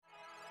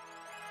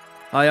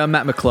Hi, I'm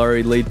Matt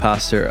McCloghry, lead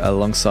pastor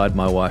alongside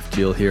my wife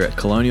Jill here at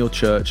Colonial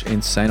Church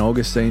in St.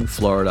 Augustine,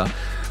 Florida.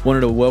 Wanted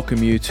to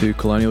welcome you to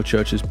Colonial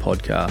Church's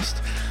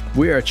podcast.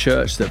 We are a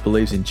church that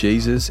believes in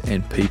Jesus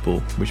and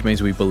people, which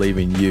means we believe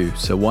in you.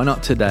 So why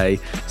not today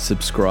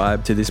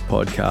subscribe to this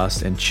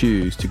podcast and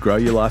choose to grow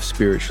your life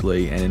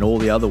spiritually and in all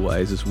the other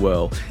ways as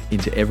well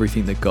into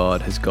everything that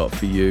God has got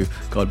for you.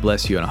 God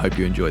bless you, and I hope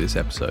you enjoy this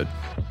episode.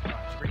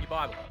 Bring your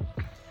Bible.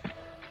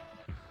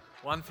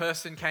 One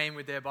person came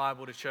with their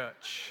Bible to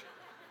church.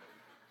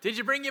 Did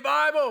you bring your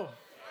Bible?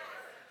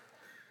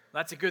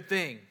 That's a good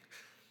thing.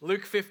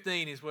 Luke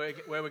 15 is where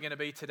we're going to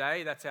be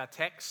today. That's our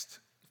text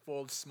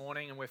for this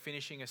morning, and we're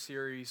finishing a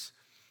series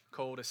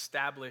called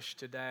Established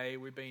today.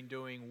 We've been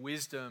doing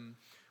wisdom.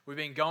 We've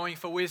been going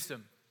for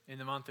wisdom in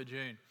the month of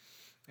June,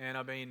 and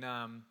I've been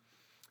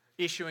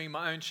issuing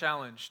my own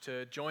challenge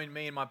to join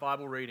me in my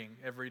Bible reading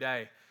every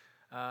day.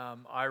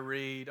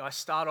 I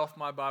start off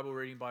my Bible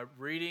reading by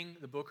reading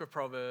the book of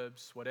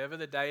Proverbs. Whatever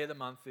the day of the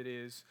month it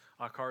is,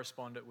 I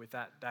correspond it with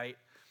that date,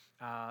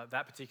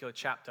 that particular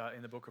chapter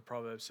in the book of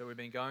Proverbs. So we've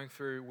been going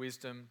through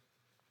wisdom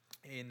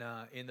in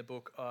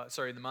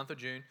the month of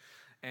June,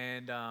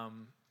 and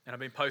I've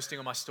been posting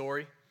on my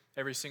story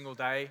every single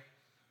day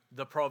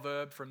the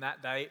proverb from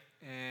that date,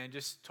 and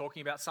just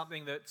talking about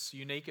something that's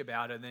unique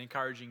about it, and then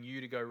encouraging you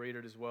to go read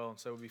it as well. And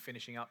so we'll be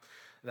finishing up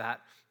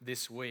that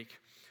this week.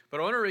 But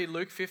I want to read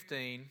Luke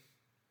 15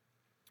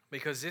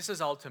 because this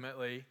is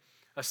ultimately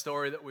a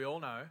story that we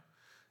all know,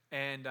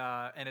 and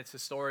it's a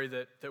story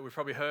that we've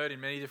probably heard in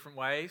many different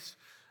ways,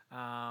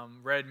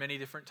 read many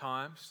different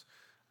times.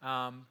 But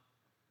I'm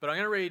going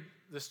to read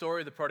the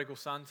story of the prodigal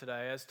son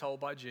today as told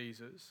by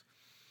Jesus.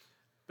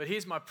 But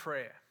here's my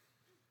prayer,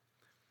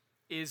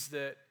 is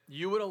that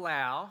you would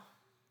allow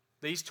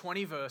these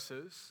 20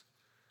 verses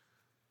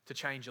to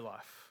change your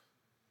life.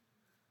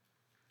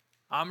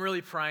 I'm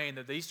really praying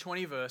that these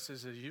 20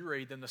 verses, as you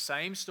read them, the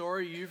same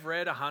story you've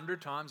read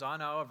 100 times, I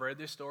know I've read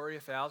this story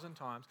 1,000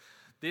 times,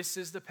 this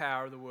is the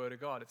power of the Word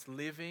of God. It's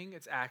living,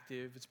 it's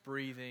active, it's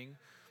breathing,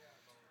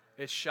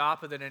 it's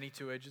sharper than any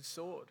two-edged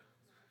sword.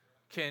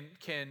 Can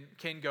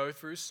go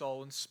through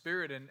soul and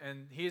spirit.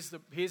 And here's the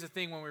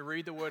thing when we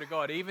read the Word of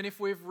God, even if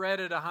we've read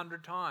it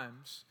 100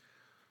 times,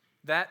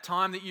 that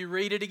time that you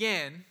read it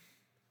again,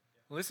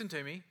 listen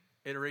to me,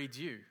 it reads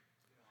you.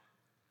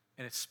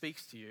 And it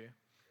speaks to you.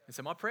 And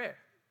so my prayer,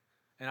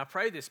 and I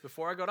prayed this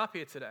before I got up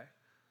here today,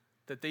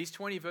 that these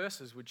 20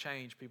 verses would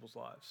change people's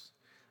lives.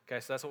 Okay,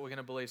 so that's what we're going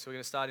to believe. So we're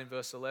going to start in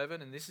verse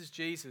 11, and this is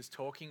Jesus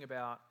talking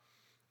about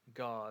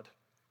God.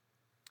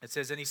 It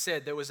says, and he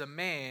said, there was a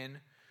man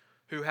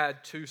who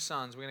had 2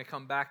 sons. We're going to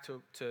come back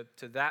to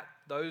that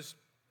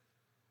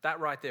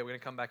right there. We're going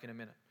to come back in a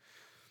minute.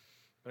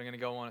 But I'm going to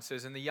go on. It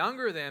says, and the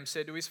younger of them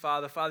said to his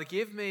father, Father,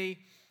 give me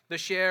the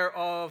share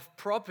of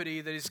property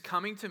that is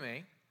coming to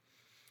me.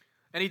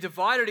 And he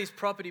divided his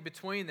property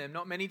between them.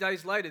 Not many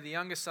days later, the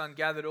younger son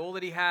gathered all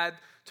that he had,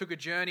 took a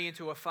journey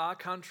into a far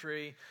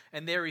country,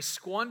 and there he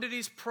squandered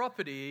his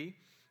property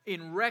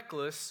in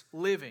reckless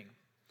living.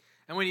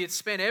 And when he had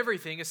spent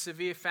everything, a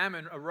severe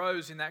famine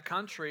arose in that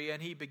country,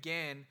 and he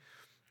began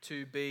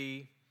to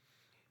be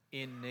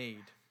in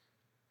need.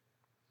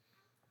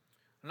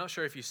 I'm not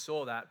sure if you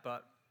saw that,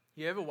 but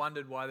you ever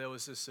wondered why there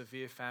was a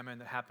severe famine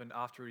that happened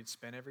after he'd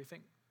spent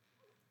everything?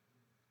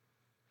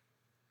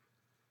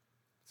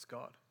 It's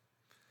God.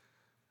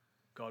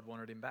 God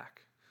wanted him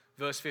back.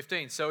 Verse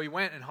 15, so he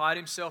went and hired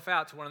himself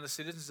out to one of the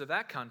citizens of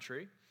that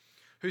country,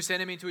 who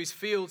sent him into his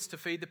fields to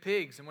feed the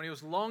pigs. And when he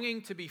was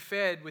longing to be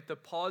fed with the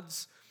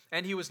pods,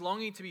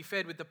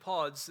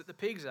 that the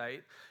pigs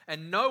ate,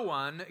 and no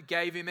one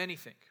gave him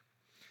anything.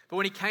 But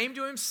when he came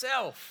to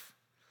himself,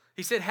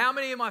 he said, how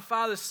many of my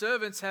father's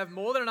servants have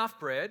more than enough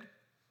bread?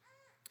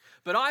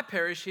 But I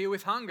perish here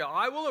with hunger.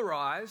 I will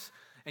arise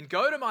and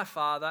go to my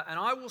father, and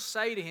I will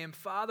say to him,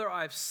 Father,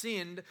 I have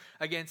sinned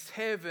against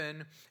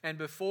heaven and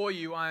before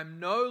you. I am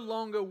no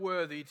longer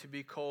worthy to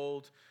be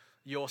called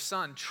your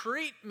son.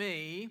 Treat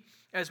me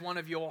as one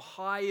of your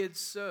hired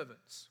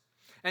servants.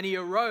 And he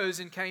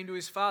arose and came to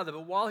his father.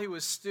 But while he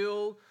was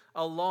still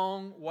a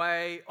long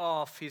way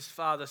off, his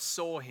father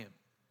saw him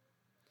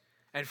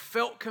and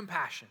felt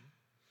compassion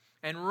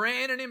and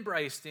ran and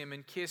embraced him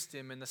and kissed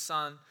him. And the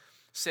son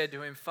said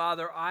to him,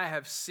 Father, I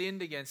have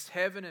sinned against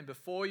heaven and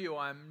before you.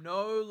 I am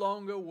no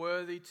longer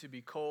worthy to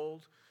be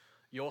called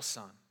your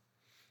son.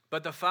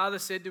 But the father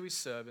said to his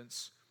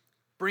servants,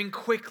 bring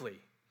quickly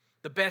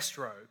the best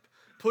robe,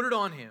 put it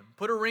on him,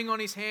 put a ring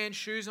on his hand,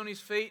 shoes on his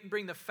feet, and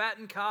bring the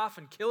fattened calf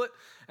and kill it,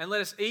 and let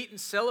us eat and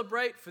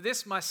celebrate. For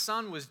this my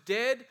son was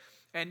dead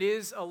and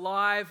is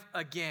alive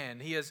again.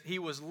 He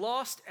was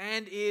lost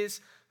and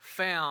is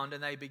found.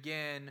 And they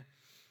began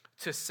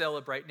to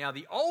celebrate. Now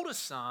the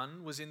oldest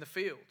son was in the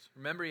field.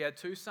 Remember, he had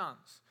 2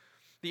 sons.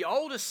 The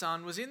oldest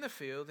son was in the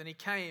field, and he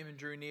came and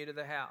drew near to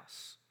the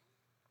house.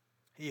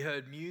 He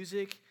heard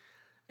music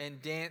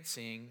and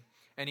dancing,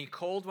 and he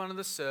called one of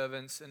the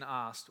servants and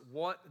asked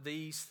what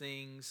these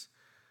things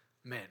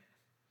meant.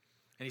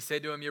 And he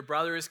said to him, your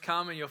brother has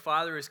come, and your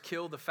father has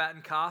killed the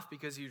fattened calf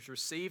because he's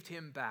received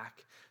him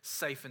back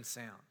safe and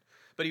sound.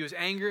 But he was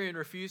angry and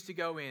refused to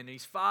go in. And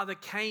his father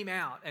came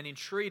out and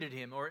entreated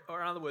him, or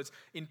in other words,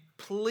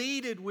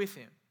 pleaded with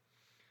him.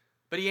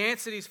 But he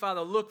answered his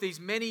father, look, these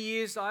many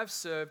years I've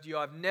served you,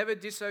 I've never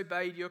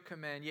disobeyed your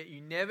command, yet you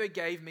never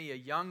gave me a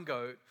young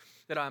goat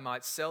that I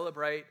might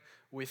celebrate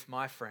with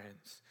my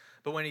friends.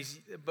 But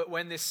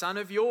when this son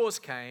of yours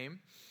came,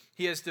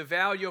 he has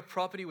devoured your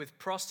property with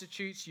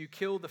prostitutes. You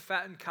killed the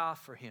fattened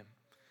calf for him.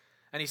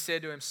 And he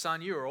said to him,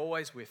 son, you are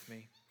always with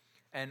me,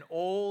 and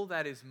all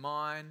that is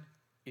mine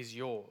is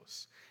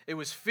yours. It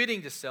was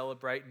fitting to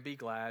celebrate and be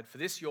glad, for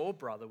this your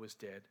brother was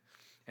dead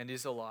and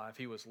is alive.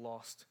 He was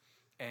lost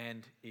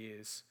and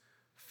is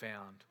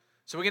found.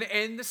 So we're going to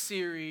end the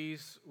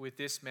series with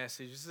this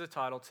message. This is the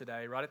title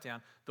today. Write it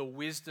down. The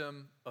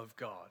Wisdom of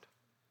God.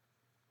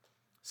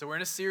 So we're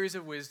in a series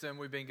of wisdom.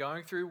 We've been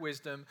going through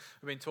wisdom.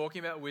 We've been talking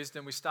about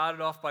wisdom. We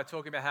started off by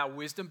talking about how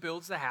wisdom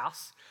builds the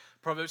house.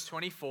 Proverbs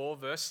 24,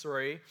 verse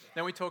 3.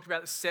 Then we talked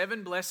about the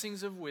 7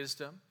 blessings of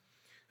wisdom,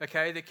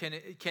 okay, that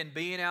can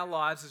be in our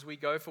lives as we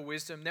go for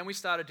wisdom. Then we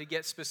started to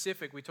get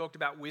specific. We talked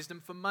about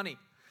wisdom for money,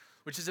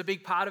 which is a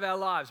big part of our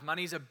lives.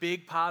 Money is a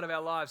big part of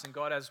our lives, and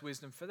God has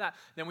wisdom for that.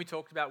 Then we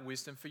talked about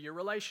wisdom for your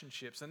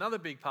relationships, another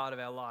big part of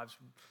our lives.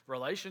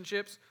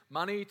 Relationships,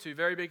 money, 2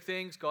 very big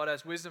things. God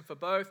has wisdom for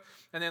both.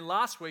 And then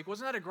last week,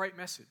 wasn't that a great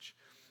message?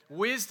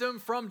 Wisdom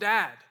from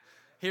Dad,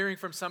 hearing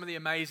from some of the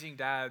amazing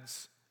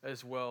dads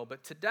as well.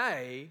 But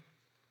today,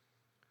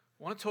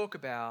 I want to talk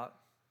about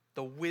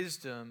the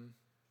wisdom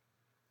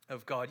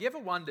of God. You ever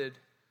wondered,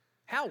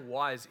 how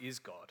wise is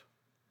God?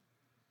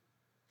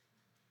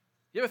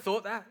 You ever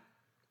thought that?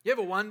 You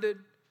ever wondered,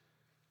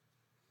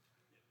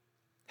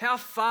 how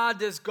far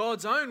does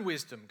God's own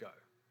wisdom go?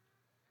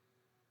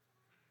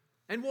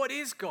 And what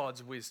is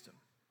God's wisdom?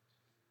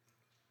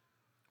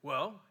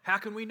 Well, how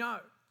can we know?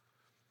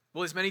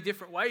 Well, there's many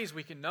different ways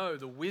we can know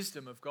the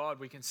wisdom of God.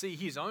 We can see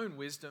his own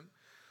wisdom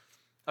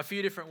a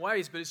few different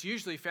ways, but it's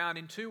usually found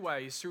in 2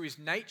 ways, through his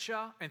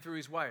nature and through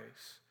his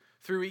ways,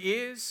 through who he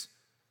is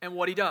and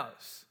what he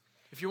does.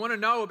 If you want to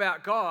know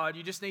about God,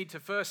 you just need to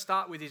first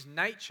start with his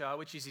nature,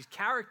 which is his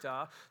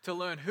character, to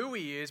learn who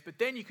he is, but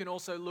then you can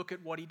also look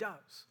at what he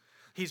does,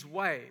 his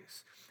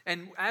ways.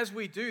 And as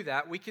we do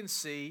that, we can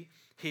see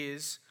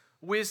his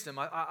wisdom.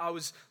 I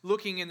was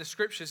looking in the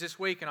scriptures this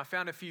week and I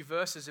found a few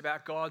verses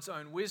about God's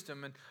own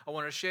wisdom, and I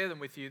want to share them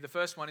with you. The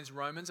first one is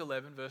Romans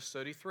 11, verse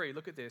 33.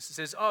 Look at this. It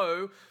says,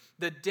 oh,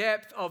 the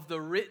depth of the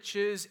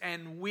riches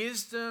and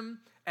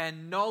wisdom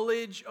and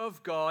knowledge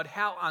of God,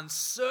 how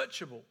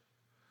unsearchable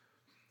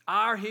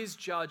are his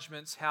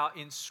judgments, how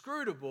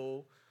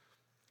inscrutable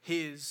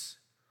his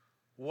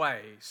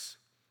ways.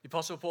 The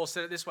Apostle Paul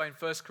said it this way in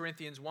 1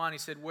 Corinthians 1. He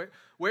said,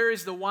 where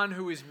is the one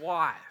who is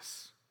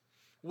wise?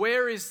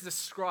 Where is the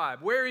scribe?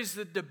 Where is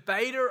the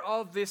debater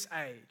of this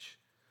age?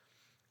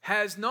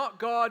 Has not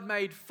God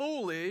made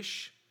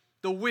foolish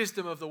the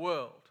wisdom of the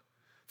world?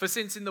 For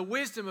since in the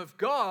wisdom of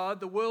God,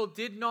 the world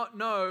did not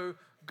know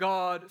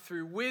God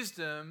through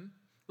wisdom,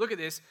 look at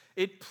this,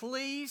 it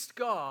pleased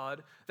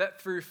God that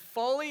through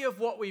folly of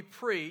what we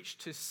preach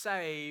to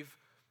save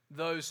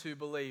those who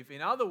believe.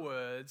 In other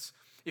words,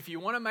 if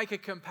you want to make a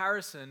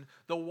comparison,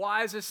 the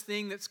wisest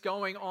thing that's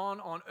going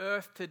on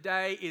earth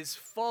today is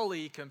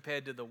folly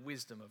compared to the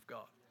wisdom of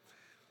God.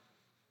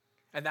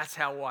 And that's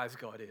how wise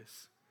God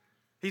is.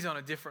 He's on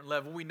a different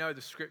level. We know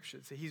the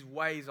scriptures. His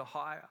ways are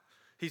higher.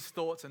 His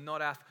thoughts are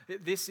not our.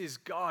 This is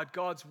God,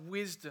 God's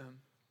wisdom.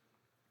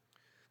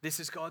 This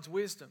is God's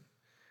wisdom.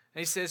 And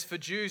he says, for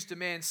Jews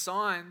demand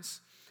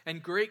signs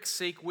and Greeks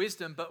seek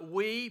wisdom, but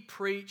we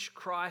preach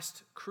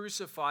Christ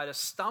crucified, a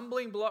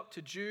stumbling block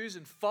to Jews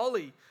and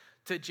folly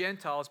to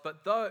Gentiles,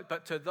 but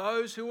to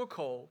those who are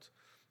called,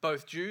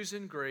 both Jews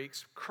and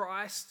Greeks,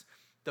 Christ,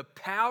 the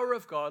power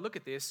of God, look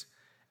at this,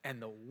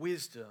 and the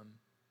wisdom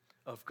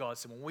of God.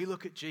 So when we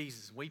look at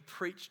Jesus, we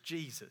preach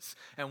Jesus,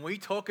 and we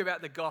talk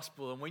about the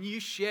gospel, and when you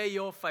share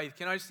your faith,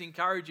 can I just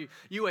encourage you,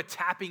 you are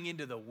tapping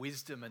into the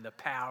wisdom and the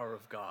power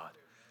of God.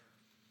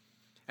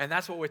 And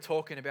that's what we're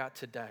talking about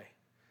today.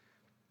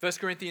 1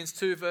 Corinthians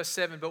 2, verse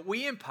 7, but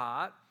we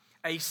impart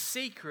a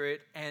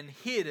secret and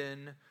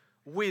hidden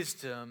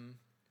wisdom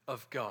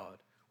of God,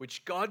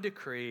 which God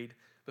decreed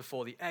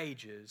before the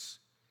ages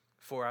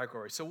for our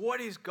glory. So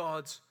what is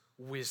God's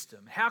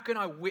wisdom? How can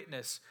I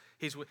witness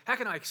his wisdom? How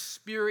can I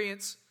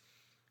experience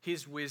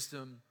his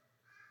wisdom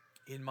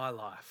in my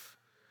life?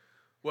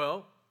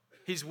 Well,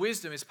 his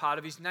wisdom is part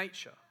of his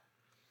nature.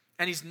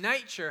 And his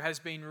nature has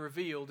been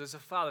revealed as a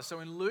father. So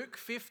in Luke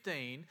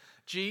 15,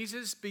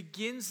 Jesus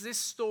begins this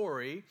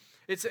story.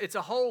 It's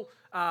a whole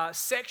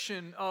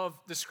section of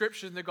the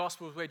scriptures and the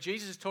Gospels where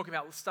Jesus is talking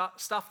about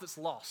stuff that's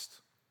lost.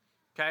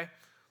 Okay?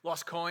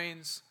 Lost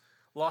coins,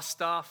 lost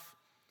stuff.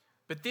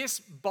 But this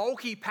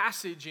bulky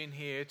passage in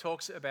here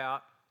talks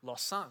about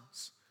lost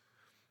sons.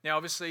 Now,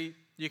 obviously,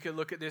 you could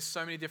look at this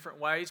so many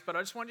different ways, but I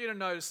just want you to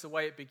notice the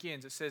way it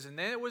begins. It says, and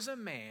there was a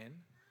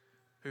man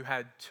who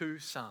had 2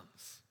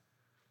 sons.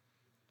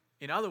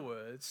 In other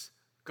words,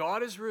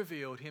 God has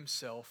revealed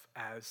himself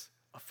as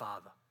a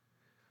father.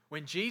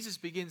 When Jesus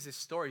begins this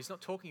story, he's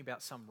not talking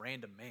about some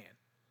random man.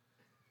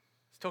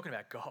 talking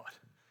about God.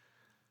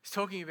 He's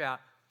talking about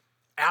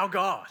our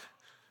God.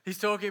 He's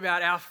talking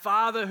about our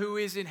Father who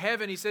is in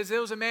heaven. He says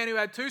there was a man who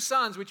had 2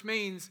 sons, which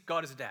means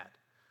God is a dad.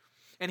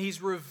 And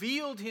he's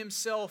revealed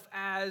himself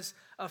as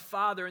a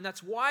father. And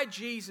that's why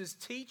Jesus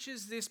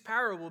teaches this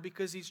parable,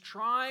 because he's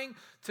trying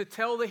to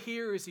tell the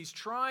hearers, he's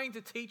trying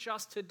to teach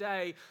us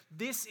today,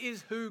 this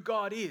is who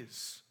God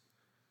is.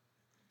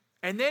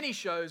 And then he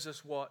shows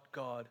us what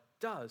God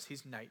does,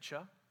 his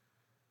nature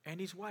and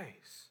his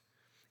ways.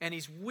 And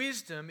his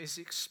wisdom is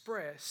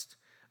expressed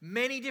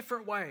many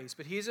different ways,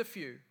 but here's a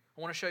few.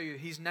 I want to show you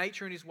his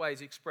nature and his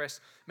ways expressed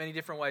many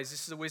different ways.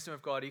 This is the wisdom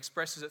of God. He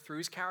expresses it through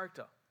his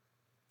character.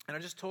 And I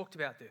just talked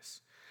about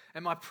this.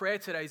 And my prayer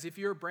today is if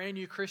you're a brand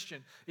new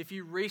Christian, if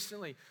you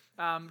recently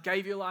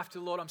gave your life to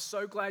the Lord, I'm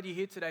so glad you're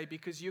here today,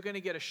 because you're going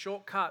to get a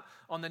shortcut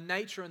on the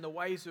nature and the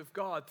ways of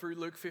God through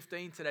Luke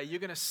 15 today. You're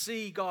going to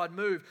see God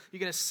move. You're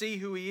going to see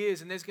who he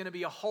is, and there's going to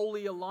be a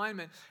holy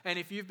alignment. And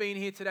if you've been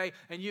here today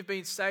and you've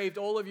been saved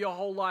all of your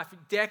whole life,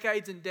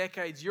 decades and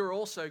decades, you're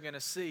also going to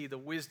see the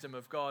wisdom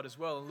of God as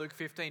well in Luke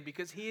 15,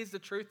 because here's the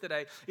truth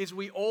today, is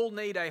we all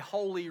need a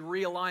holy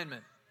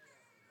realignment.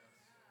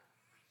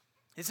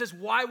 This is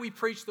why we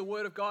preach the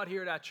word of God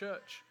here at our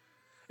church.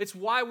 It's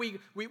why we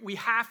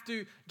have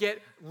to get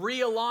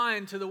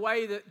realigned to the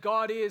way that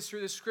God is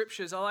through the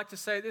scriptures. I like to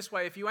say it this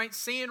way: if you ain't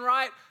seeing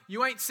right,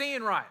 you ain't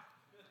seeing right.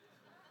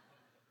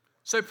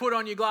 So put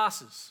on your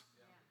glasses.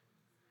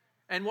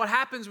 And what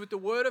happens with the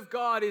word of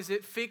God is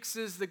it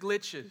fixes the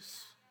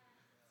glitches.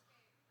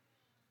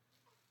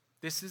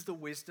 This is the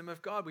wisdom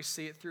of God. We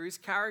see it through his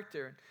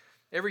character. And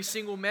every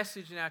single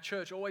message in our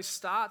church always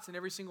starts, and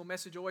every single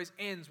message always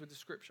ends with the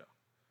scripture.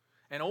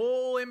 And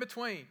all in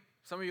between.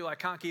 Some of you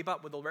can't keep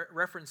up with the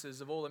references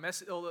of all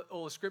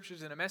the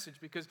scriptures in a message,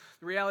 because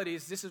the reality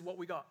is this is what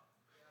we got.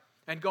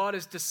 And God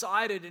has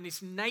decided in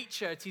his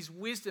nature, it's his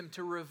wisdom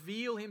to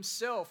reveal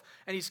himself,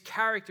 and his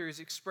character is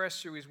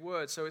expressed through his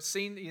word. So it's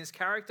seen in his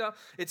character,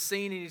 it's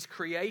seen in his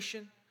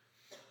creation.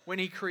 When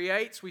he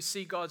creates, we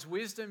see God's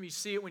wisdom. You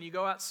see it when you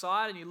go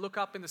outside and you look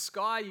up in the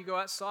sky, you go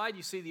outside,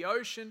 you see the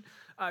ocean,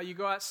 you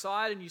go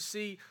outside and you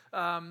see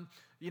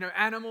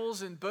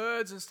animals and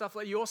birds and stuff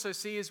like that. You also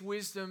see his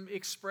wisdom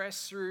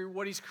expressed through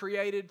what he's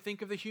created.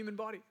 Think of the human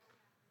body.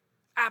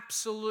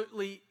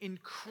 Absolutely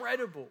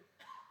incredible,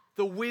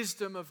 the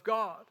wisdom of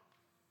God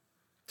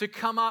to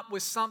come up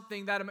with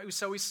something that,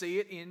 so we see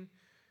it in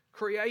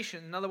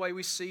creation. Another way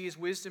we see his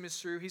wisdom is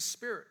through his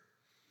spirit.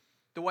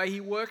 The way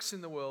he works in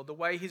the world, the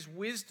way his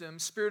wisdom,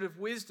 spirit of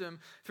wisdom,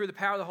 through the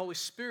power of the Holy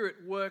Spirit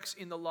works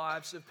in the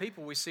lives of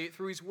people. We see it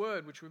through his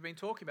word, which we've been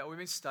talking about. We've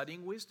been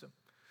studying wisdom.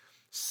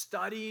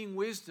 Studying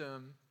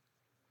wisdom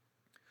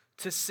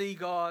to see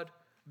God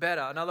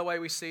better. Another way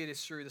we see it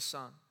is through the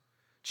Son.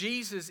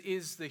 Jesus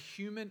is the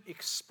human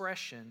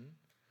expression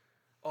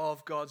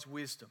of God's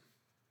wisdom.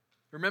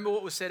 Remember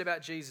what was said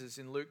about Jesus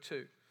in Luke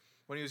 2.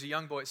 When he was a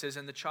young boy, it says,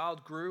 "And the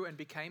child grew and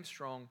became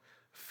strong,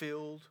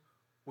 filled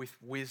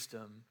with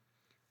wisdom,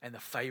 and the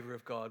favor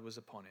of God was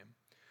upon him."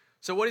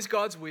 So what is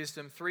God's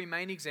wisdom? 3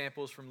 main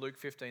examples from Luke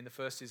 15. The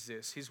first is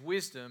this. His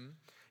wisdom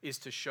is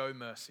to show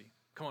mercy.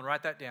 Come on,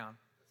 write that down.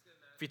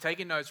 If you're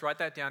taking notes, write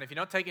that down. If you're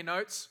not taking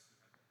notes,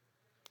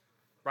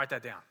 write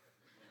that down.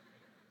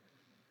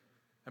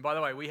 And by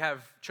the way, we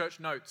have church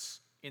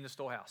notes in the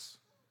storehouse.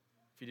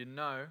 If you didn't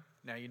know,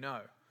 now you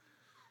know.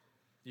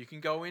 You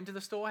can go into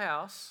the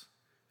storehouse.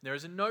 There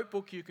is a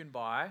notebook you can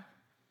buy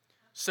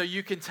so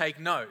you can take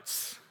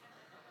notes.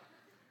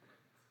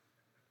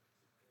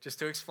 Just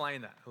to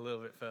explain that a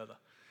little bit further.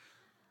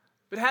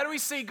 But how do we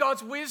see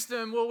God's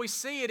wisdom? Well, we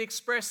see it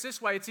expressed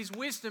this way. It's his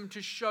wisdom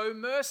to show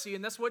mercy.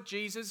 And that's what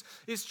Jesus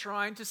is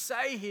trying to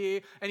say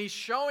here. And he's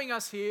showing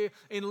us here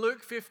in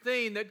Luke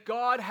 15 that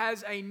God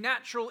has a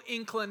natural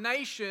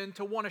inclination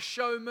to want to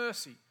show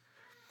mercy.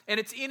 And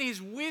it's in his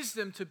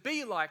wisdom to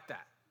be like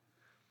that.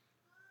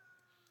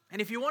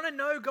 And if you want to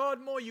know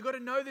God more, you've got to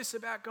know this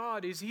about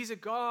God, is he's a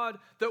God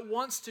that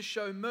wants to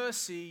show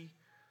mercy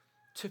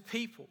to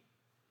people.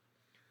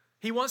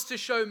 He wants to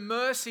show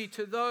mercy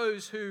to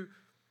those who,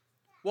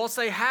 whilst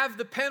they have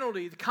the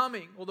penalty, the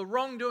coming, or the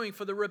wrongdoing,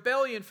 for the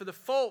rebellion, for the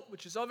fault,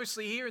 which is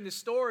obviously here in this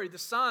story, the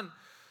son,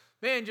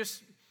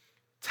 just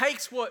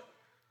takes what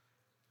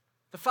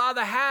the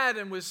father had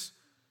and was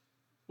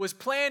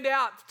planned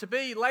out to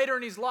be later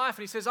in his life,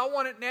 and he says, I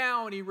want it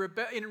now, and he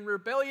in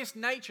rebellious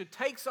nature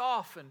takes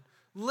off and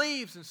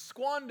leaves and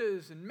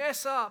squanders and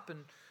mess up.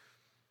 And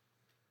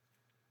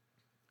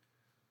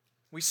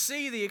we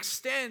see the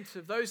extent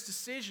of those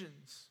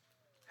decisions,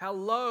 how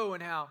low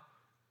and how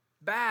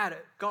bad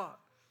it got.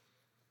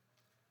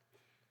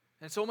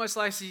 And it's almost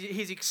like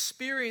he's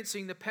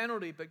experiencing the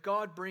penalty, but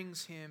God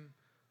brings him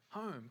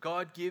home.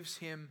 God gives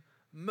him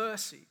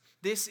mercy.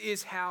 This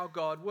is how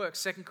God works.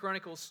 2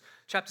 Chronicles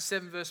chapter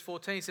 7 verse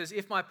 14 says,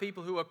 "If my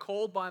people who are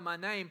called by my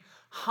name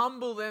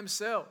humble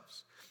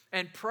themselves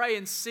and pray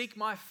and seek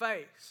my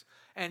face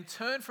and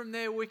turn from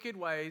their wicked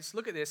ways,"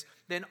 look at this,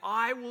 "then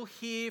I will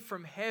hear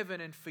from heaven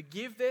and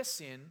forgive their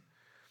sin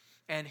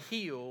and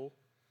heal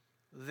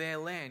their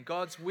land."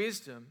 God's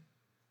wisdom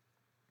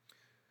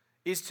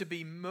is to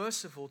be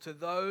merciful to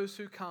those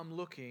who come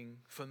looking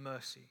for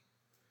mercy.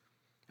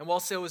 And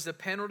whilst there was the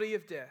penalty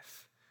of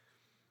death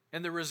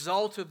and the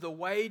result of the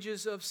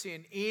wages of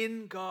sin,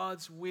 in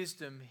God's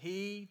wisdom,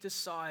 He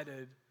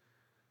decided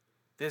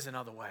there's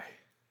another way.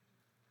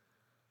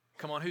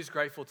 Come on, who's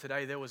grateful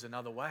today there was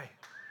another way?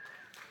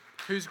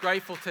 Who's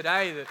grateful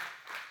today that,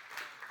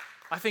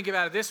 I think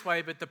about it this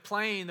way, but the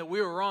plane that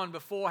we were on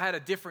before had a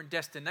different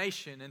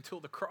destination until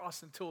the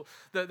cross, until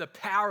the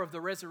power of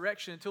the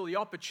resurrection, until the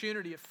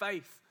opportunity of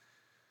faith.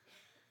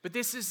 But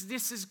this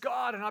is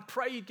God, and I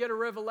pray you'd get a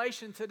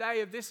revelation today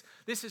of this.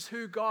 This is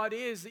who God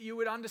is, that you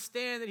would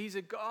understand that He's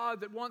a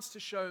God that wants to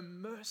show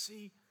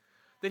mercy,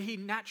 that He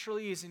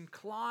naturally is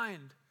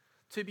inclined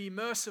to be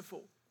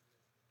merciful.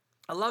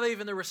 I love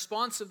even the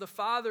response of the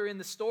father in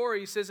the story.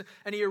 He says,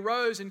 and he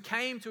arose and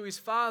came to his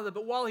father,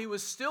 but while he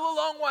was still a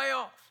long way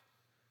off.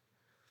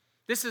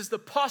 This is the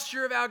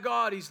posture of our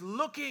God. He's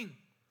looking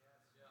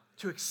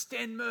to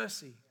extend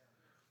mercy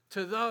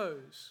to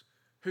those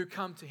who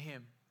come to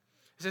Him.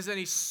 It says, and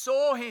he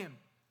saw him,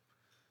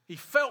 he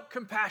felt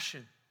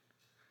compassion,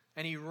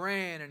 and he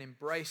ran and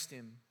embraced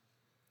him,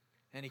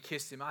 and he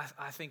kissed him.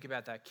 I think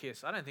about that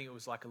kiss. I don't think it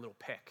was like a little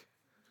peck.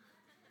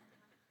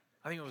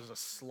 I think it was a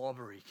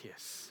slobbery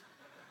kiss.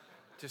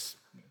 Just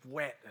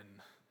wet and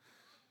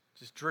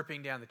just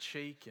dripping down the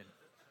cheek. And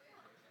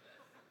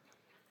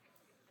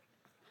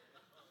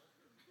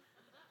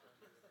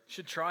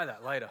should try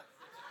that later.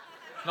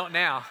 Not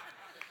now.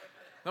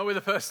 Not with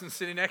the person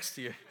sitting next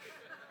to you.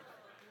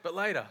 But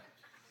later.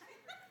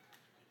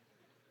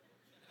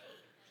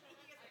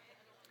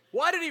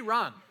 Why did he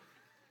run?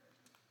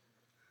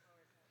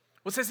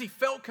 Well, it says he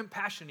felt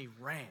compassion. He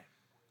ran.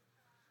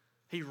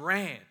 He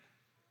ran.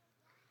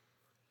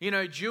 You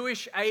know,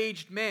 Jewish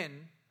aged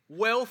men,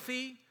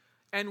 wealthy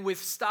and with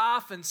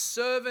staff and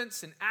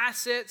servants and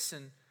assets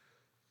and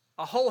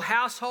a whole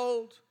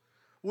household,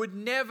 would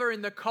never,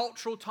 in the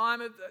cultural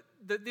time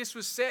that this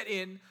was set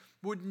in,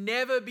 would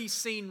never be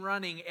seen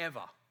running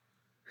ever.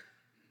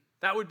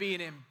 That would be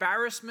an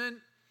embarrassment.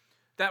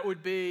 That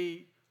would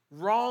be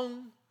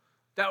wrong.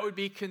 That would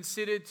be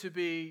considered to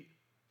be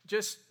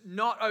just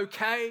not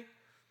okay.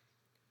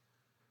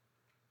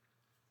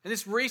 And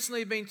this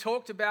recently been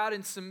talked about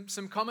in some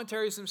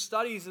commentaries, some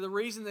studies. The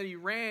reason that he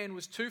ran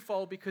was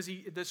twofold, because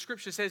the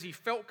scripture says he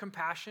felt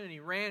compassion and he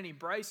ran and he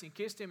embraced and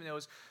kissed him,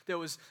 and there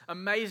was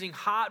amazing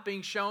heart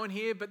being shown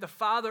here, but the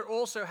father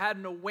also had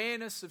an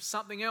awareness of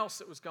something else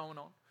that was going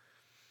on.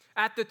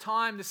 At the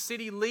time, the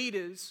city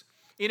leaders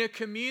in a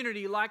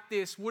community like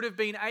this would have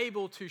been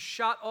able to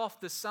shut off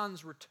the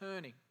son's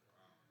returning.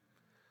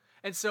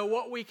 And so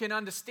what we can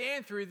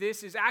understand through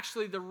this is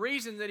actually the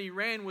reason that he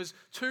ran was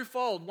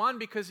twofold. One,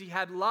 because he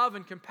had love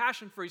and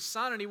compassion for his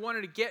son and he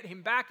wanted to get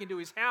him back into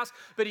his house,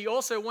 but he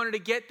also wanted to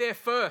get there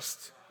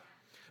first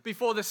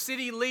before the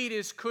city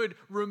leaders could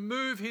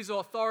remove his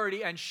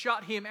authority and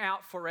shut him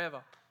out forever.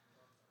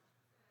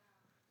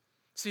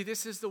 See,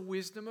 this is the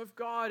wisdom of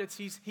God.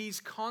 He's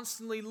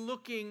constantly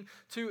looking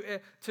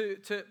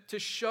to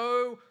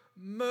show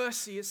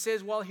mercy. It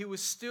says while he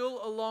was still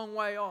a long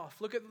way off.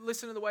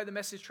 Listen to the way the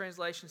Message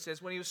translation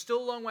says. When he was still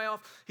a long way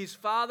off, his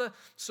father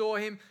saw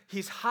him,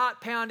 his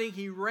heart pounding.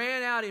 He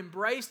ran out,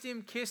 embraced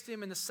him, kissed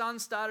him, and the son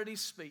started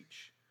his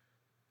speech.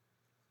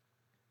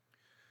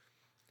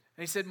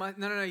 And he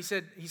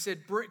said, He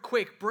said,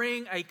 quick,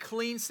 bring a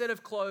clean set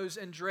of clothes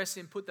and dress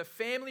him. Put the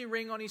family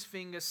ring on his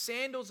finger,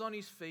 sandals on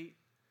his feet.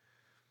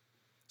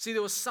 See,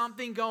 there was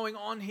something going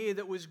on here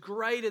that was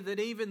greater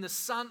than even the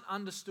son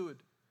understood.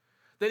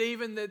 That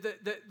even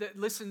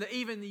that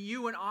even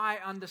you and I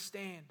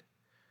understand.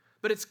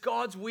 But it's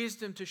God's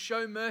wisdom to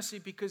show mercy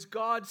because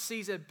God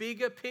sees a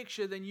bigger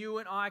picture than you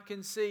and I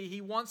can see.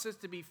 He wants us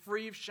to be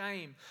free of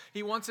shame.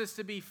 He wants us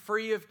to be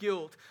free of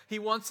guilt. He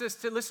wants us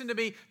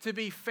to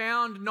be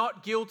found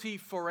not guilty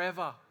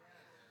forever.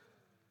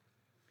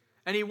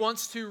 And He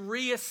wants to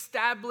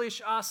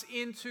reestablish us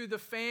into the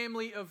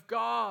family of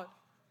God.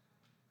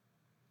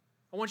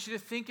 I want you to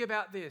think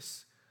about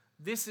this.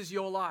 This is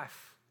your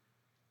life.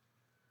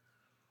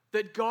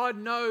 That God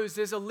knows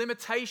there's a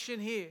limitation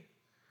here.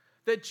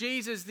 That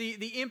Jesus,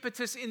 the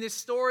impetus in this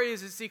story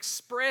is it's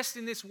expressed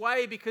in this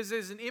way because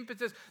there's an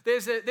impetus,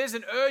 there's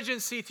an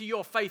urgency to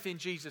your faith in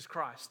Jesus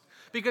Christ.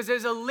 Because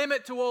there's a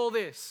limit to all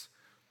this.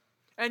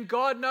 And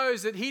God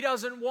knows that He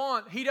doesn't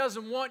want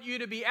you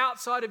to be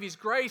outside of His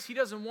grace. He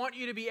doesn't want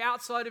you to be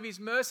outside of His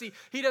mercy.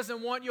 He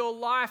doesn't want your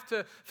life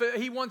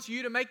He wants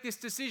you to make this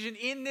decision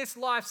in this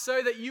life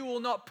so that you will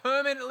not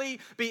permanently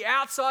be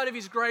outside of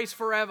His grace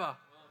forever.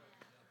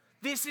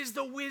 This is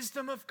the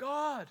wisdom of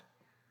God.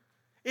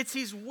 It's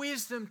His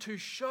wisdom to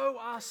show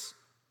us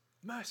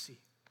mercy.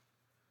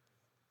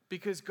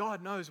 Because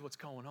God knows what's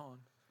going on.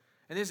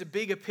 And there's a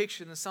bigger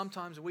picture than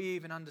sometimes we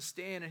even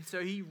understand. And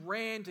so He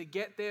ran to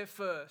get there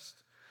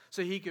first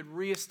so He could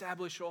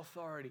reestablish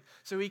authority,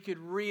 so He could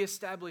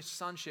reestablish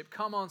sonship.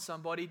 Come on,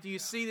 somebody. Do you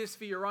see this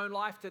for your own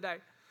life today?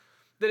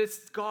 That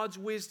it's God's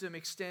wisdom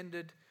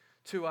extended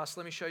to us.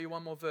 Let me show you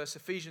one more verse.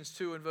 Ephesians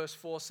 2 and verse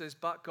 4 says,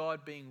 but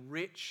God being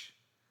rich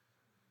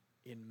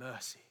in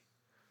mercy.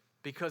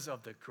 because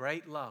of the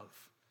great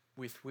love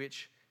with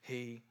which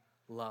he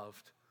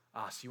loved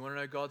us. You want to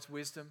know God's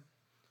wisdom?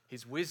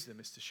 His wisdom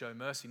is to show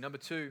mercy. Number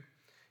 2,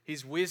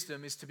 his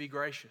wisdom is to be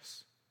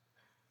gracious.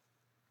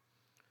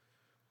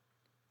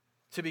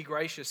 To be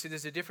gracious. See,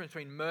 there's a difference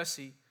between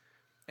mercy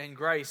and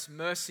grace.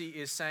 Mercy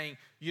is saying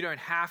you don't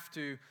have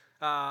to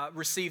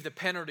receive the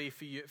penalty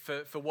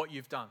for what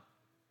you've done.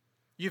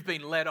 You've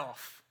been let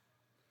off.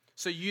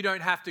 So you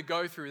don't have to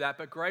go through that.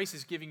 But grace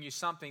is giving you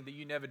something that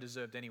you never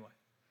deserved anyway.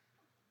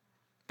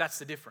 That's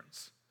the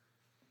difference.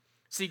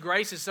 See,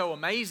 grace is so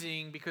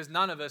amazing because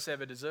none of us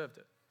ever deserved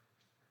it.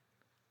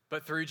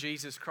 But through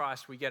Jesus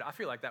Christ, we get it. I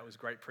feel like that was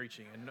great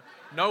preaching, and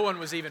no one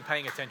was even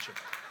paying attention.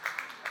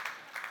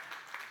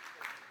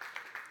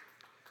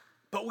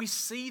 But we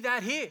see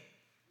that here.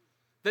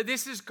 That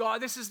this is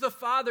God, this is the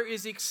Father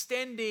is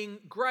extending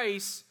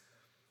grace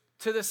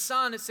to the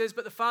Son. It says,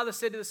 but the Father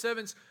said to the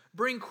servants,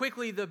 bring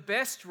quickly the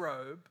best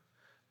robe,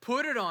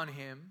 put it on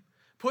him,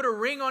 put a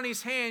ring on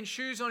his hand,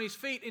 shoes on his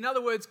feet. In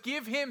other words,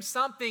 give him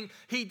something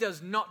he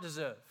does not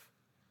deserve.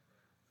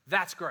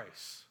 That's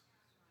grace.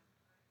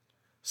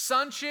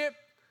 Sonship,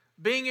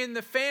 being in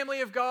the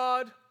family of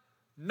God,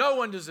 no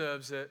one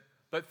deserves it,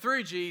 but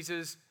through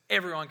Jesus,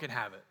 everyone can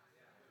have it.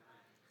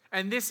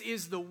 And this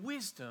is the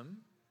wisdom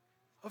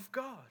of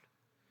God.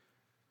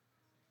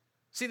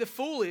 See, the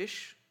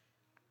foolish,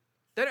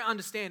 they don't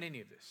understand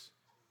any of this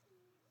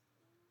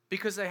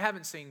because they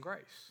haven't seen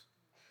grace.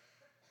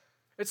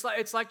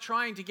 It's like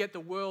trying to get the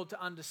world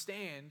to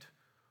understand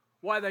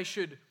why they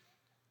should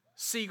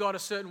see God a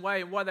certain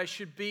way and why they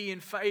should be in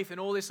faith and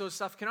all this sort of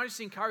stuff. Can I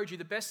just encourage you,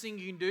 the best thing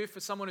you can do for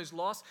someone who's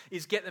lost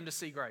is get them to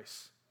see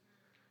grace,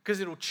 because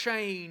it'll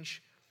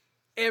change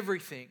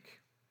everything.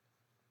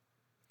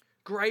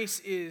 Grace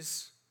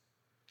is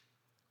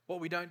what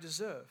we don't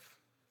deserve.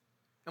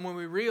 And when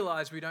we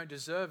realize we don't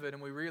deserve it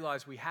and we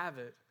realize we have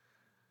it,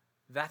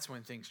 that's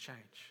when things change.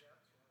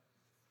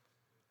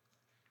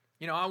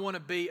 You know, I want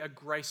to be a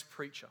grace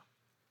preacher.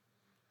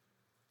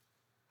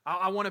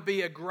 I want to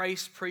be a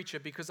grace preacher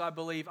because I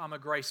believe I'm a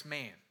grace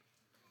man.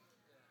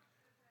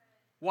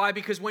 Why?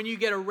 Because when you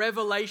get a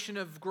revelation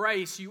of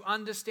grace, you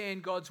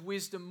understand God's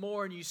wisdom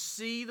more and you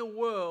see the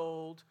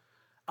world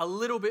a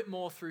little bit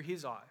more through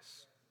his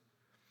eyes.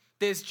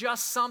 There's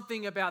just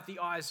something about the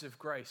eyes of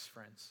grace,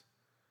 friends.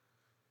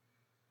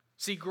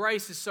 See,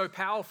 grace is so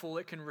powerful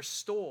it can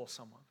restore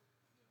someone.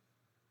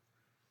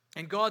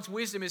 And God's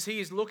wisdom is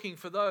he is looking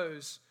for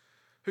those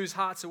whose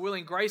hearts are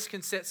willing. Grace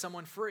can set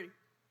someone free.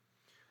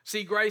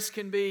 See, grace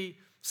can be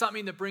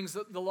something that brings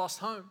the lost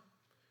home.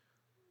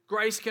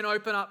 Grace can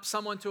open up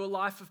someone to a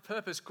life of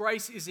purpose.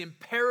 Grace is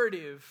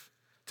imperative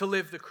to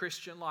live the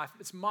Christian life.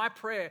 It's my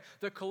prayer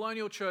that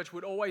Colonial Church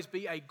would always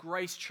be a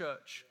grace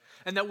church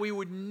and that we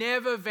would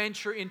never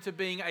venture into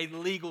being a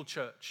legal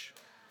church.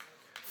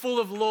 Full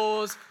of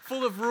laws,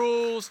 full of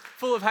rules,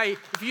 full of, hey,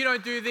 if you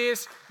don't do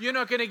this, you're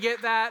not going to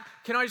get that.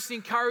 Can I just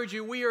encourage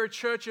you, we are a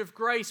church of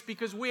grace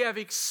because we have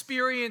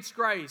experienced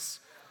grace.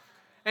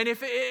 And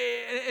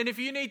if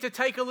you need to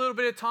take a little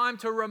bit of time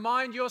to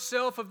remind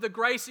yourself of the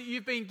grace that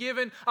you've been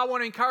given, I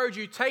want to encourage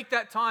you, take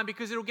that time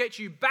because it'll get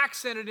you back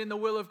centered in the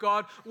will of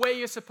God where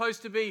you're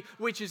supposed to be,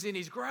 which is in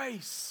his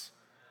grace.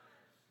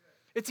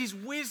 It's his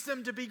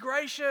wisdom to be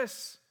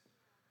gracious.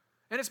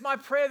 And it's my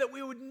prayer that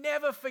we would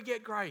never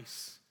forget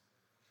grace.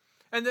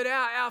 And that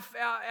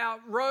our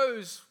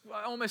rows,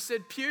 I almost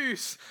said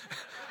pews,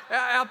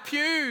 our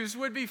pews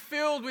would be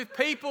filled with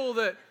people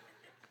that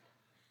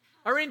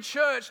are in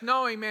church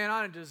knowing, man,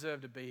 I don't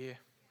deserve to be here.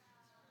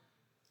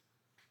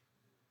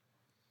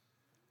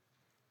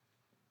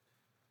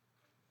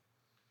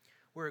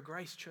 We're a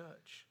grace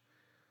church.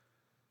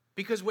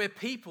 Because we're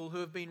people who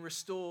have been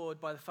restored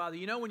by the Father.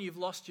 You know when you've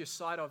lost your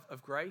sight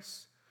of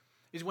grace?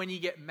 Is when you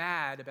get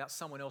mad about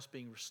someone else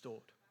being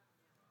restored.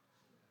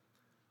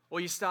 Or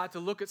you start to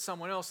look at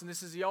someone else, and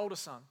this is the older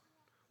son.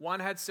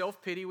 One had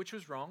self-pity, which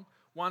was wrong.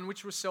 One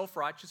which was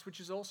self-righteous, which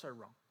is also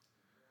wrong.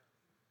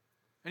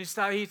 And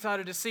he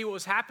started to see what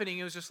was happening.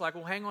 He was just like,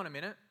 well, hang on a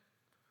minute.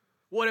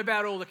 What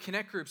about all the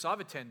connect groups I've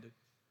attended?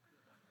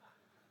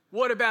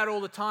 What about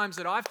all the times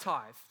that I've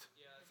tithed?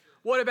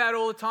 What about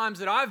all the times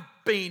that I've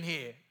been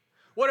here?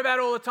 What about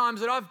all the times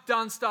that I've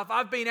done stuff?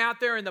 I've been out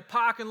there in the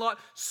parking lot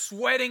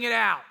sweating it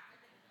out.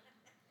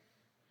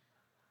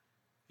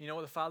 You know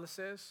what the Father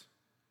says?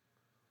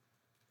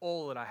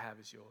 All that I have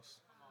is yours.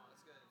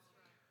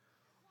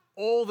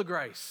 All the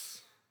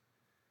grace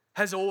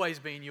has always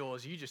been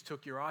yours. You just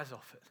took your eyes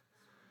off it.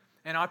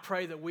 And I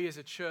pray that we as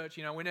a church,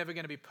 you know, we're never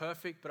going to be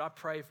perfect, but I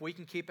pray if we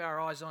can keep our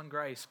eyes on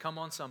grace, come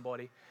on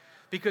somebody,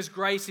 because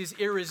grace is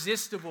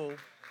irresistible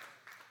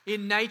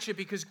in nature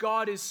because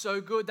God is so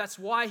good. That's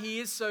why he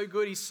is so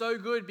good. He's so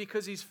good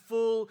because he's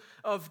full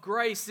of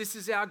grace. This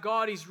is our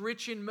God. He's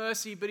rich in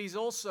mercy, but he's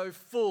also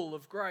full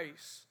of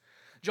grace.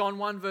 John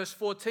 1 verse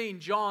 14,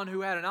 John,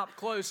 who had an up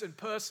close and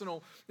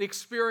personal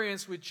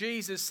experience with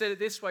Jesus, said it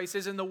this way. He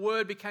says, and the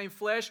Word became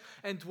flesh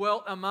and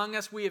dwelt among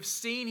us. We have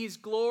seen his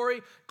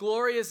glory.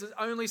 Glory as the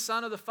only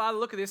Son of the Father.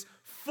 Look at this.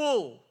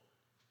 Full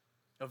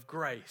of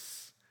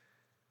grace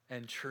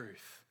and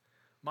truth.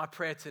 My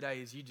prayer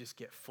today is you just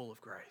get full of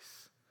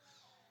grace.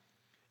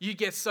 You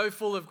get so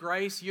full of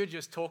grace, you're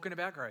just talking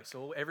about grace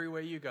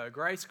everywhere you go.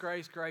 Grace,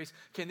 grace, grace.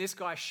 Can this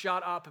guy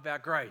shut up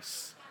about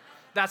grace?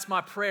 That's my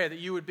prayer, that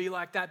you would be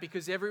like that,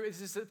 because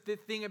the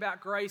thing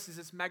about grace is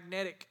it's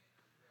magnetic.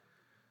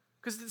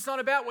 Because it's not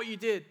about what you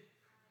did.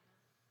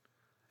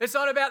 It's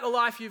not about the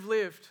life you've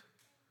lived.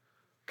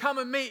 Come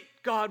and meet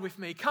God with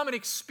me. Come and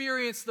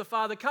experience the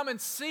Father. Come and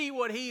see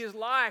what He is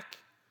like.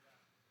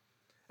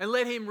 And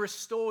let Him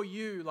restore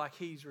you like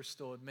He's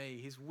restored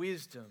me. His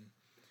wisdom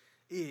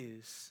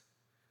is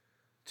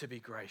to be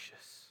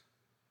gracious.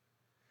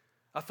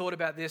 I thought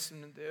about this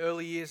in the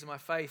early years of my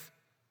faith.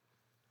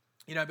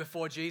 You know,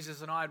 before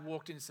Jesus and I had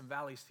walked into some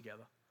valleys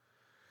together.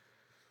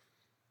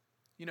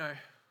 You know,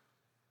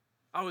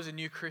 I was a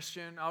new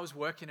Christian. I was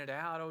working it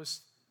out. I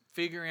was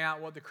figuring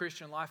out what the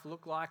Christian life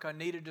looked like. I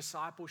needed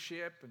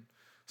discipleship and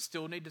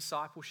still need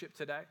discipleship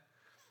today.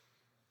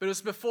 But it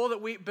was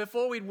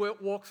before we'd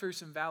walk through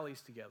some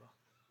valleys together.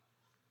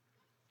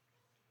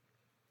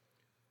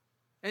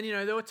 And you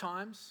know, there were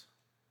times,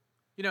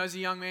 you know, as a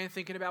young man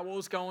thinking about what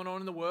was going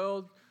on in the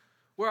world,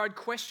 where I'd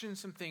question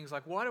some things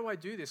like, why do I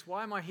do this?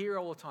 Why am I here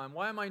all the time?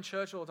 Why am I in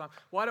church all the time?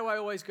 Why do I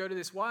always go to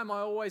this? Why am I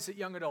always at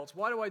young adults?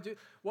 Why do I do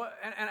what?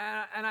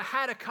 And I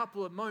had a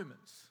couple of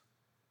moments.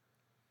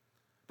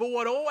 But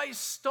what always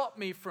stopped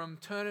me from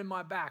turning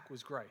my back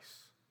was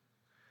grace.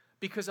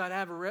 Because I'd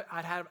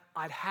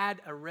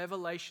had a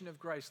revelation of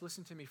grace.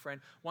 Listen to me,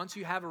 friend. Once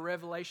you have a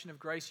revelation of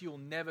grace, you'll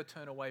never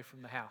turn away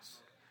from the house.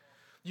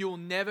 You'll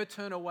never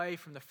turn away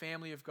from the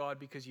family of God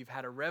because you've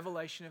had a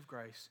revelation of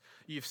grace.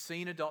 You've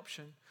seen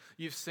adoption.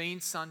 You've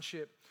seen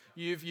sonship.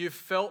 You've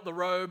felt the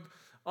robe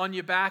on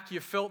your back.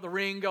 You've felt the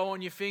ring go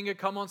on your finger.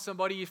 Come on,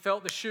 somebody. You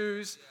felt the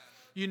shoes.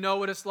 You know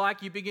what it's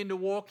like. You begin to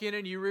walk in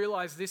and you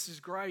realize this is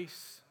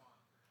grace.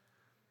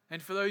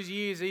 And for those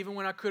years, even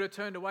when I could have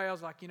turned away, I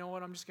was like, you know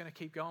what? I'm just going to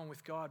keep going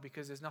with God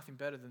because there's nothing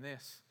better than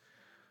this.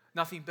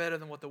 Nothing better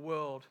than what the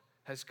world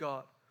has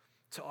got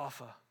to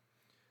offer.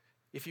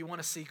 If you want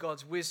to see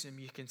God's wisdom,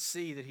 you can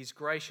see that He's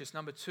gracious.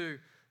 Number 2,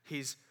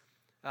 He's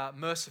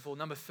merciful.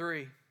 Number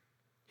 3,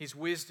 His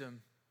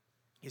wisdom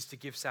is to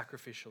give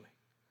sacrificially.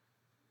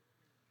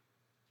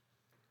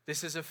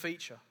 This is a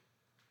feature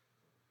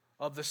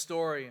of the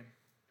story. And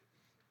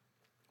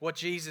what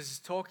Jesus is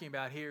talking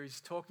about here, He's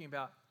talking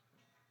about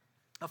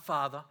a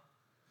Father.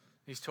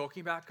 He's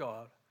talking about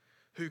God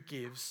who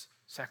gives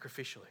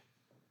sacrificially.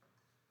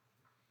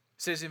 It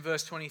says in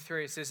verse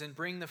 23, it says, and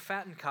bring the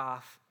fattened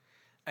calf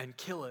and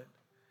kill it,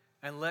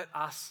 and let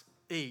us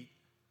eat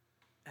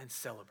and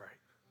celebrate.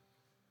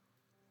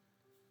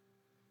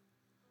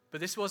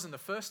 But this wasn't the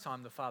first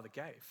time the Father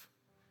gave.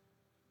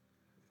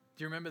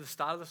 Do you remember the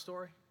start of the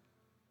story?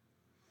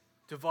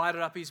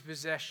 Divided up His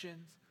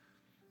possessions,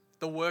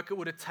 the work it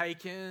would have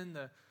taken,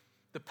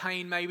 the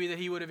pain maybe that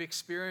He would have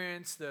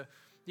experienced.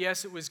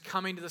 Yes, it was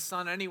coming to the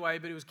Son anyway,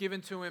 but it was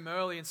given to Him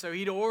early, and so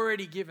He'd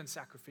already given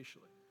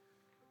sacrificially.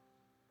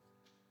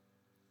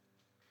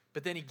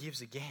 But then He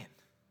gives again.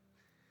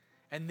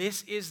 And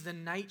this is the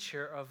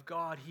nature of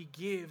God. He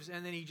gives,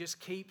 and then He just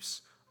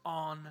keeps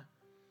on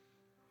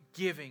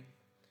giving.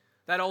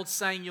 That old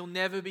saying, you'll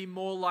never be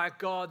more like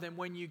God than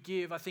when you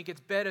give. I think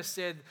it's better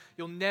said,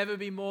 you'll never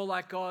be more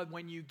like God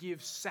when you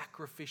give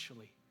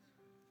sacrificially.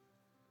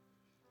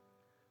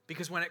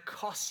 Because when it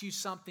costs you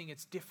something,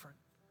 it's different.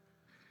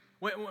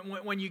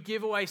 When you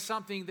give away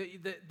something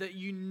that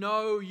you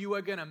know you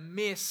are going to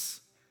miss,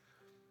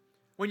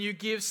 when you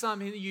give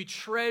something that you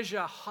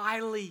treasure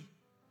highly.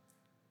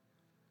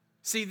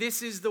 See,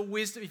 this is the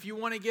wisdom. If you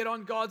want to get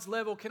on God's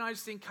level, can I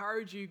just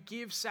encourage you,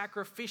 give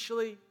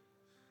sacrificially?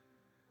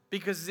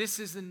 Because this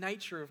is the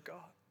nature of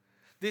God.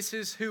 This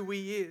is who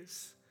He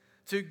is,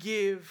 to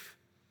give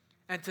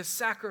and to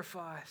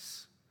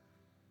sacrifice.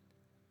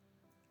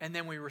 And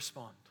then we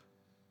respond.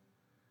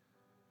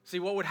 See,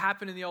 what would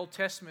happen in the Old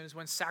Testament is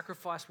when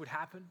sacrifice would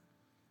happen,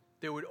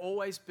 there would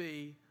always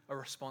be a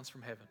response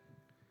from heaven.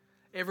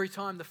 Every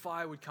time the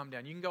fire would come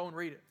down. You can go and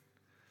read it.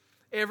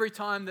 Every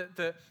time that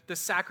the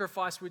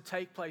sacrifice would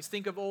take place.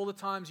 Think of all the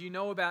times you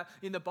know about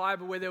in the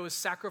Bible where there was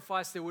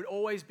sacrifice, there would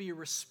always be a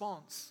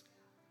response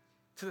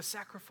to the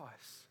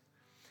sacrifice.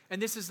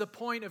 And this is the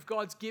point of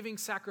God's giving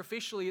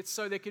sacrificially. It's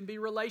so there can be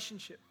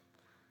relationship.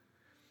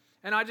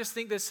 And I just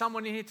think there's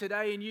someone in here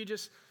today and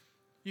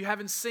you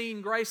haven't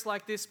seen grace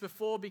like this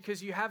before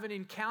because you haven't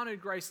encountered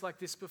grace like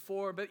this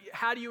before. But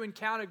how do you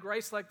encounter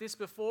grace like this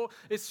before?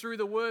 It's through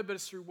the Word, but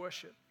it's through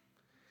worship.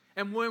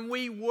 And when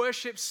we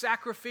worship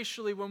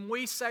sacrificially, when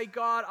we say,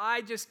 God,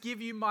 I just give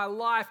you my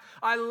life,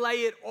 I lay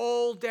it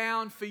all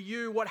down for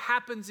you, what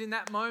happens in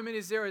that moment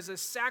is there is a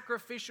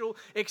sacrificial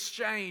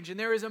exchange. And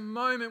there is a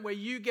moment where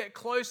you get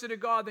closer to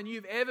God than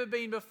you've ever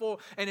been before.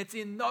 And it's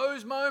in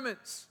those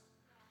moments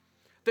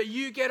that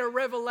you get a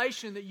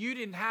revelation that you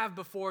didn't have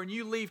before and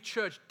you leave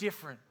church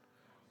different.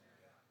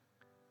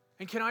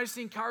 And can I just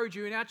encourage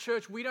you, in our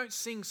church, we don't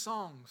sing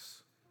songs.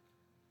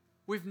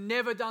 We've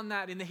never done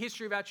that. In the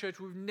history of our church,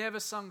 we've never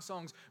sung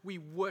songs. We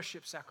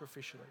worship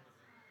sacrificially.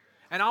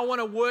 And I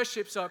want to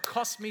worship so it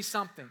costs me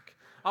something.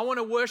 I want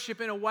to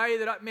worship in a way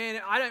that,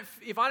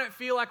 if I don't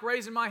feel like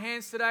raising my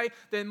hands today,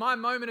 then my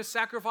moment of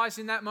sacrifice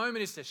in that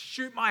moment is to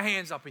shoot my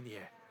hands up in the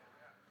air.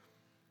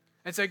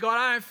 And say, God,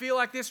 I don't feel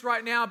like this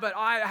right now, but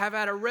I have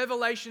had a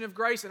revelation of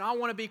grace and I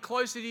want to be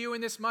closer to you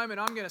in this moment.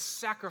 I'm going to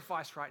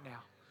sacrifice right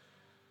now.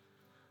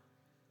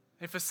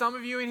 And for some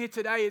of you in here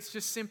today, it's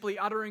just simply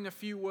uttering a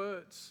few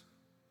words,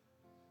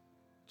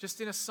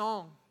 just in a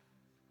song.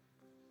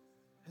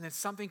 And then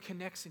something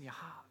connects in your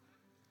heart.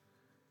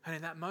 And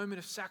in that moment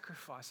of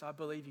sacrifice, I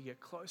believe you get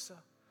closer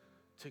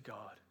to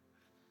God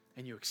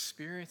and you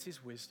experience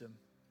His wisdom,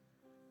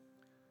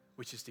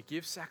 which is to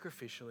give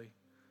sacrificially,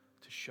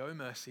 to show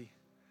mercy,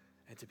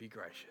 and to be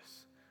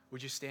gracious.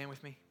 Would you stand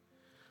with me?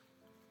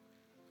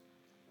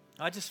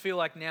 I just feel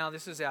like now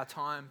this is our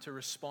time to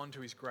respond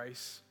to His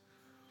grace.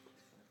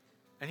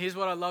 And here's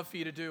what I'd love for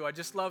you to do. I'd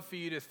just love for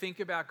you to think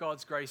about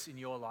God's grace in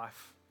your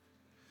life.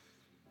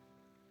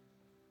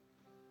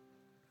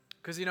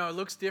 Because, it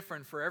looks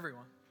different for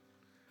everyone.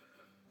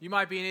 You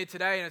might be in here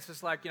today and it's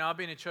just like, I've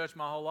been in church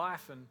my whole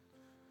life, and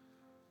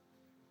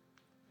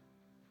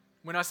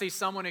when I see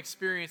someone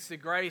experience the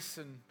grace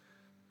and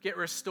get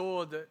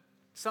restored, that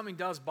something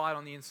does bite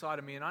on the inside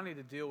of me and I need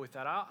to deal with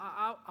that.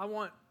 I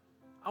want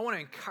to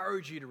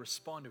encourage you to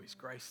respond to His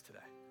grace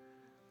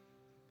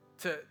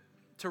today.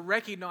 To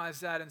recognize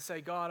that and say,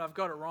 God, I've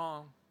got it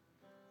wrong.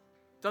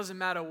 It doesn't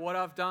matter what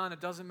I've done.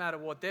 It doesn't matter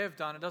what they've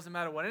done. It doesn't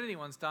matter what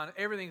anyone's done.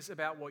 Everything's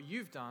about what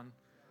you've done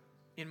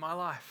in my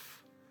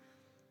life.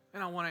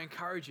 And I want to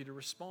encourage you to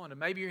respond. And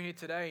maybe you're here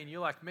today and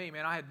you're like me,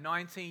 man, I had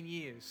 19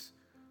 years.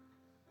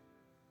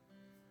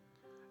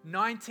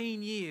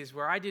 19 years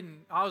where I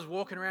was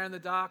walking around in the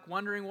dark,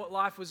 wondering what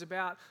life was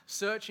about,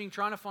 searching,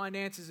 trying to find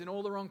answers in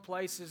all the wrong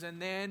places,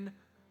 and then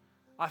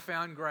I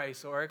found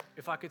grace, or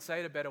if I could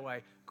say it a better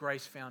way,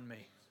 grace found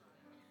me.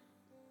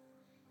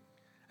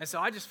 And so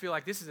I just feel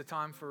like this is a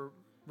time for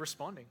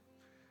responding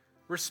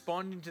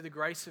to the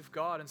grace of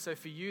God. And so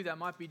for you, that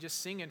might be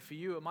just singing. For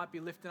you, it might be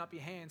lifting up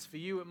your hands. For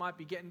you, it might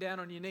be getting down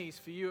on your knees.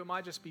 For you, it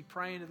might just be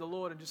praying to the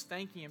Lord and just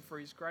thanking Him for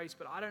His grace.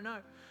 But I don't know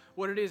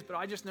what it is, but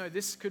I just know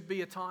this could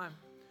be a time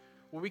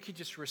where we could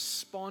just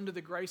respond to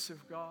the grace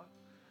of God.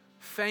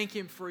 Thank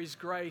Him for His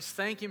grace.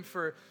 Thank Him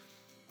for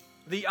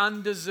the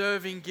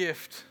undeserving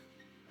gift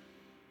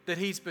that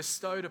He's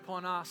bestowed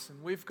upon us.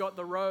 And we've got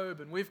the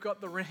robe, and we've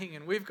got the ring,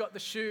 and we've got the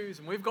shoes,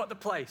 and we've got the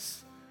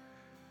place.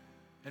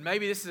 And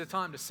maybe this is a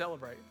time to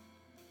celebrate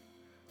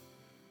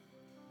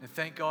and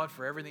thank God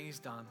for everything He's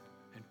done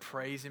and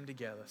praise Him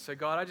together. So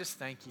God, I just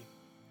thank You.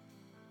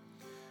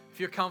 If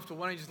you're comfortable,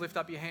 why don't you just lift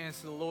up your hands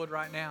to the Lord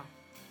right now?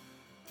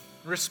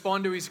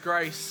 Respond to His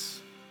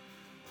grace.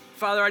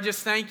 Father, I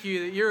just thank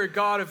You that You're a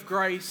God of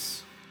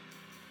grace,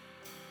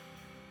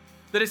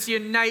 that it's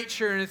Your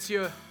nature and it's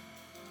Your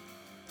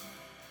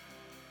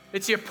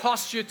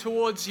posture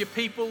towards Your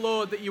people,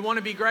 Lord, that You want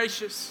to be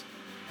gracious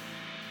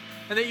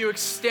and that You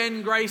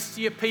extend grace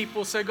to Your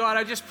people. So God,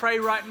 I just pray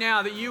right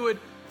now that You would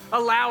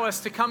allow us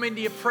to come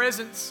into Your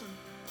presence,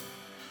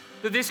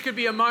 that this could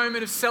be a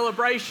moment of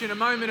celebration, a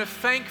moment of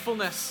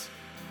thankfulness,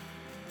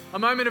 a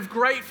moment of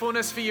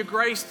gratefulness for Your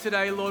grace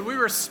today, Lord. We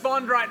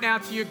respond right now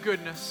to Your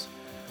goodness.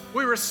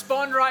 We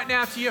respond right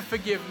now to Your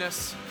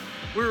forgiveness.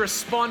 We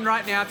respond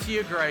right now to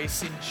Your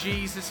grace. In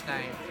Jesus'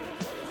 name,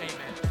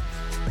 amen.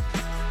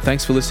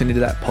 Thanks for listening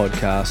to that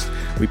podcast.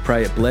 We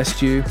pray it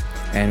blessed you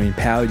and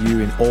empowered you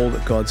in all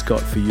that God's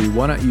got for you.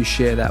 Why don't you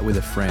share that with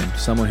a friend,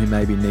 someone who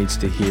maybe needs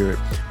to hear it.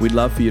 We'd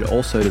love for you to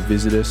also to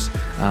visit us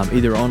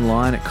either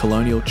online at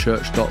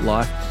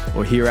colonialchurch.life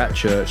or here at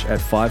church at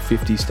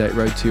 550 State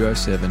Road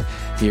 207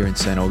 here in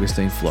St.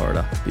 Augustine,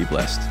 Florida. Be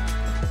blessed.